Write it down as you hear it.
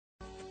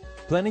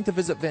Planning to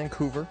visit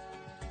Vancouver?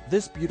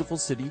 This beautiful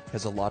city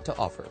has a lot to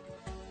offer.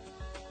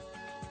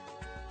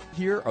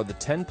 Here are the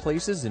 10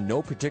 places in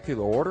no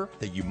particular order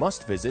that you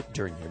must visit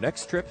during your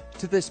next trip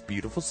to this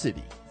beautiful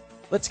city.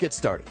 Let's get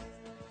started.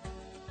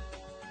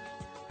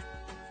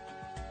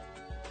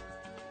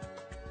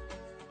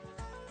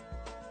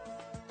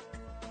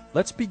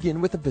 Let's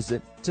begin with a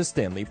visit to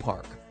Stanley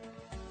Park,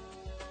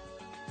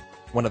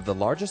 one of the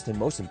largest and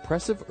most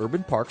impressive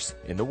urban parks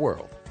in the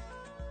world.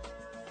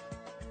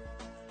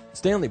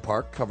 Stanley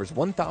Park covers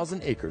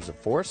 1,000 acres of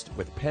forest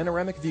with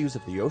panoramic views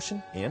of the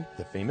ocean and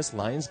the famous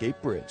Lions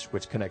Gate Bridge,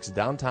 which connects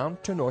downtown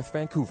to North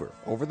Vancouver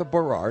over the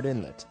Burrard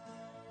Inlet.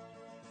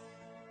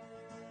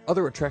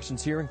 Other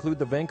attractions here include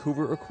the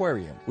Vancouver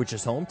Aquarium, which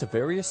is home to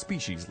various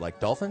species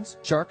like dolphins,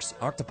 sharks,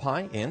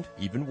 octopi, and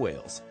even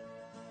whales.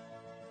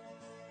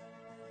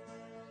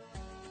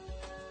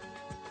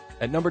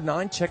 At number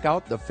 9, check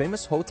out the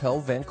famous Hotel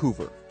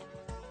Vancouver.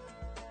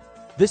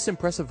 This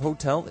impressive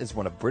hotel is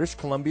one of British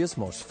Columbia's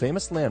most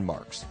famous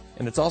landmarks,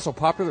 and it's also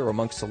popular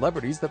amongst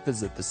celebrities that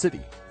visit the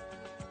city.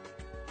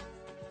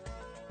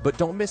 But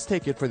don't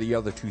mistake it for the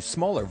other two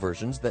smaller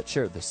versions that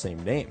share the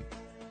same name.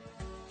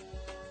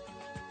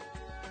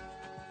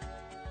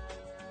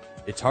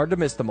 It's hard to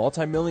miss the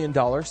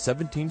multi-million-dollar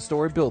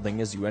 17-story building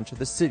as you enter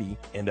the city,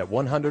 and at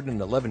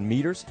 111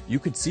 meters, you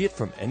can see it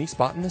from any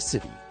spot in the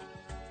city.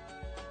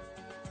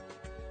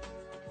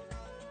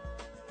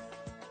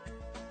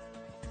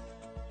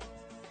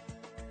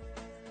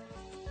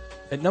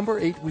 At number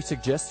 8, we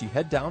suggest you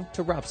head down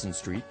to Robson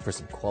Street for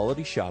some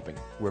quality shopping,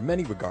 where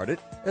many regard it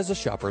as a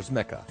shopper's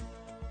mecca.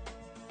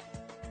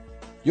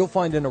 You'll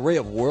find an array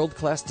of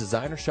world-class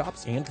designer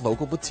shops and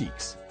local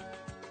boutiques.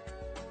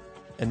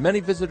 And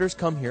many visitors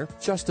come here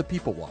just to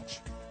people watch.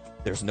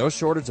 There's no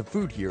shortage of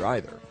food here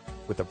either,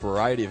 with a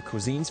variety of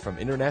cuisines from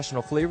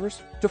international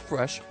flavors to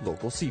fresh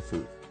local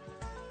seafood.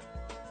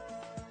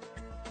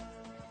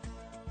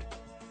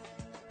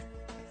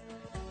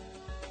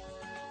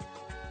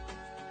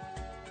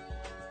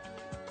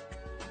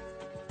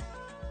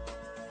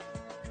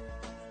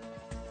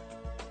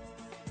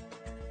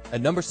 At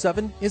number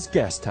 7 is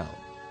Gastown,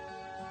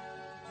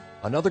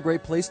 another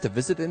great place to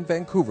visit in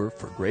Vancouver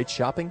for great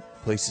shopping,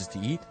 places to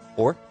eat,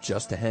 or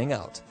just to hang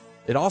out.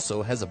 It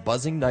also has a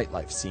buzzing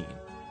nightlife scene.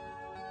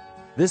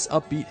 This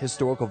upbeat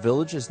historical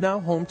village is now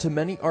home to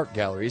many art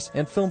galleries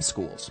and film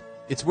schools.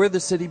 It's where the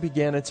city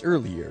began its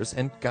early years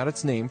and got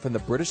its name from the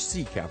British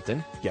sea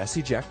captain,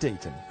 Gassy Jack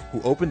Dayton,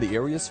 who opened the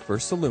area's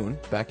first saloon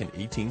back in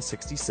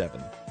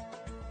 1867.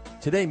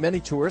 Today, many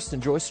tourists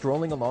enjoy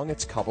strolling along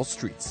its cobble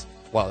streets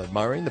while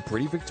admiring the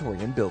pretty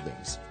Victorian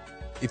buildings.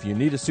 If you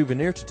need a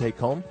souvenir to take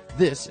home,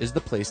 this is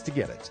the place to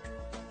get it.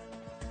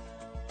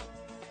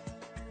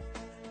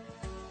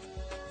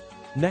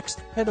 Next,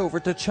 head over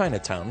to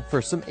Chinatown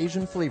for some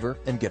Asian flavor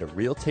and get a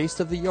real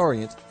taste of the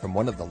Orient from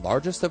one of the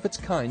largest of its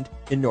kind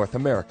in North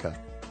America.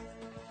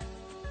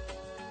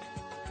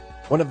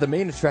 One of the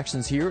main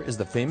attractions here is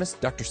the famous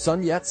Dr.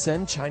 Sun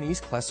Yat-sen Chinese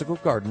Classical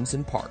Gardens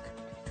and Park.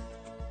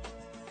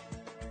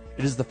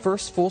 It is the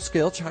first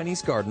full-scale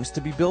Chinese gardens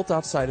to be built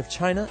outside of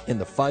China, and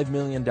the $5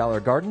 million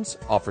gardens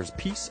offers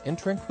peace and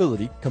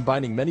tranquility,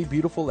 combining many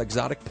beautiful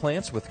exotic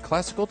plants with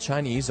classical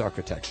Chinese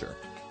architecture.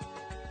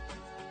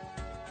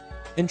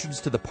 Entrance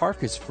to the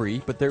park is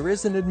free, but there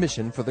is an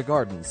admission for the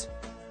gardens.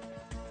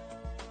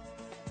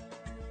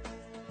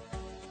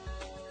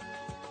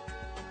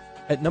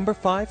 At number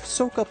 5,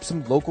 soak up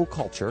some local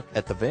culture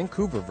at the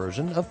Vancouver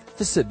version of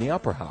the Sydney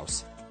Opera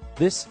House.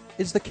 This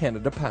is the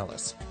Canada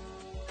Palace.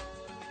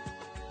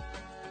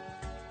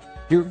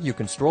 Here you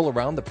can stroll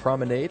around the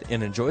promenade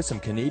and enjoy some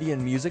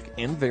Canadian music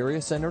and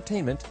various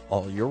entertainment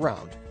all year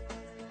round.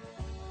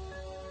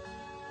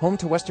 Home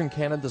to Western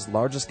Canada's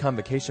largest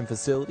convocation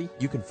facility,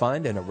 you can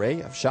find an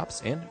array of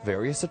shops and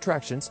various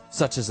attractions,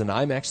 such as an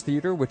IMAX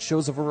theater which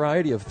shows a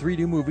variety of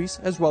 3D movies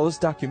as well as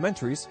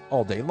documentaries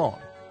all day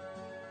long.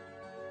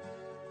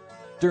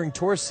 During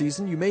tourist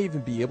season, you may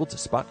even be able to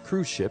spot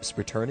cruise ships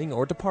returning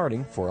or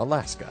departing for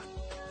Alaska.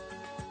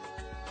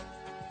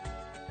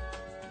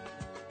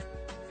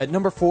 At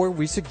number 4,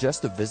 we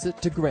suggest a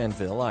visit to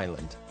Granville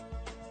Island.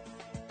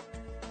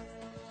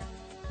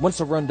 Once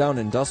a rundown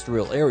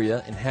industrial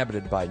area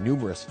inhabited by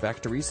numerous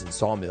factories and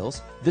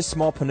sawmills, this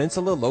small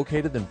peninsula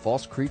located in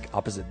False Creek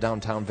opposite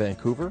downtown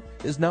Vancouver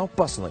is now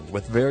bustling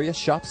with various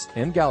shops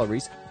and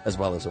galleries, as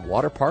well as a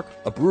water park,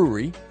 a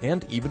brewery,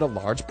 and even a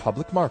large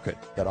public market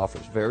that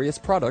offers various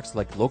products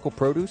like local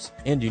produce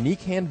and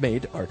unique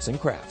handmade arts and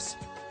crafts.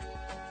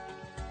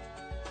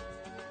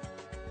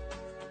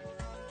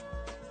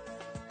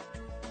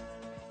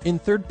 In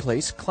third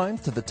place, climb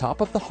to the top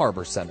of the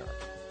Harbor Center,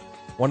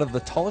 one of the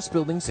tallest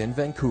buildings in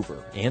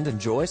Vancouver, and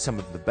enjoy some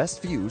of the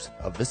best views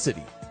of the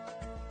city.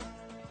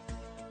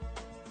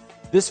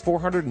 This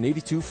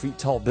 482 feet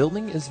tall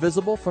building is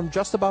visible from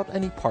just about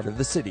any part of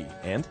the city,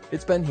 and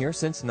it's been here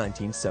since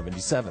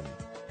 1977.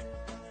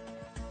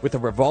 With a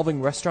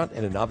revolving restaurant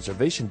and an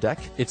observation deck,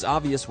 it's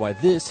obvious why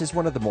this is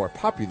one of the more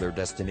popular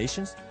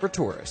destinations for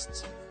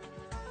tourists.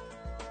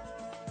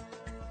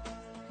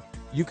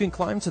 You can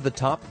climb to the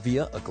top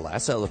via a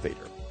glass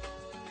elevator.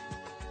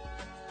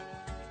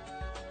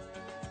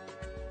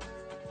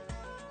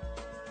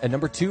 At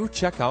number 2,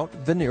 check out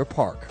Vanier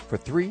Park for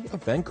 3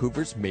 of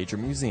Vancouver's major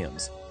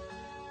museums.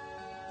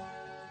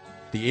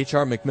 The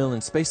H.R.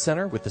 MacMillan Space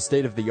Center with the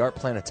state-of-the-art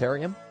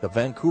planetarium, the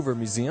Vancouver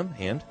Museum,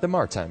 and the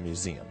Maritime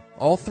Museum.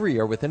 All 3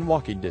 are within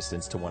walking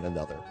distance to one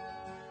another.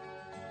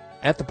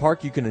 At the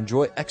park, you can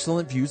enjoy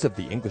excellent views of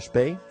the English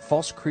Bay,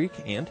 False Creek,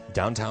 and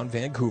downtown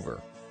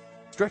Vancouver.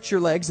 Stretch your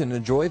legs and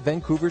enjoy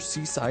Vancouver's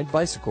Seaside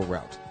Bicycle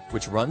Route,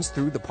 which runs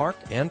through the park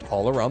and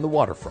all around the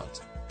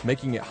waterfront,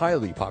 making it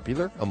highly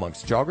popular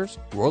amongst joggers,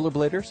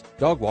 rollerbladers,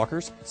 dog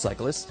walkers,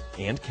 cyclists,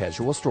 and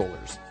casual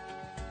strollers.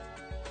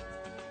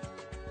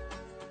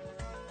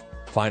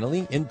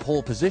 Finally, in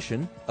pole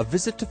position, a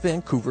visit to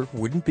Vancouver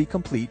wouldn't be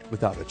complete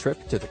without a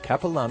trip to the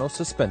Capilano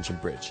Suspension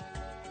Bridge,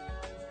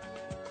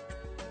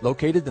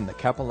 located in the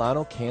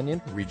Capilano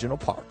Canyon Regional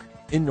Park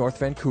in North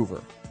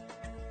Vancouver.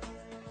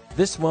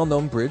 This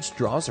well-known bridge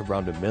draws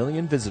around 1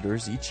 million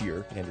visitors each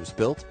year and was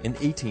built in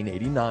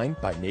 1889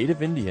 by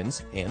Native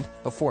Indians and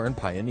a foreign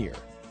pioneer.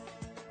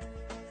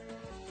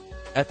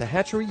 At the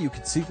hatchery, you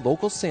can see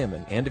local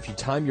salmon, and if you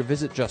time your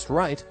visit just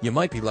right, you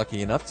might be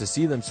lucky enough to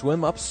see them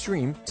swim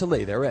upstream to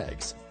lay their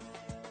eggs.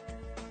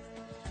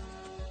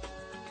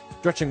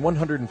 Stretching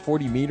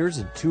 140 meters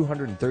and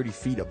 230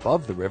 feet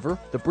above the river,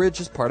 the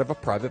bridge is part of a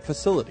private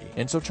facility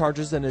and so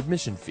charges an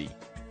admission fee.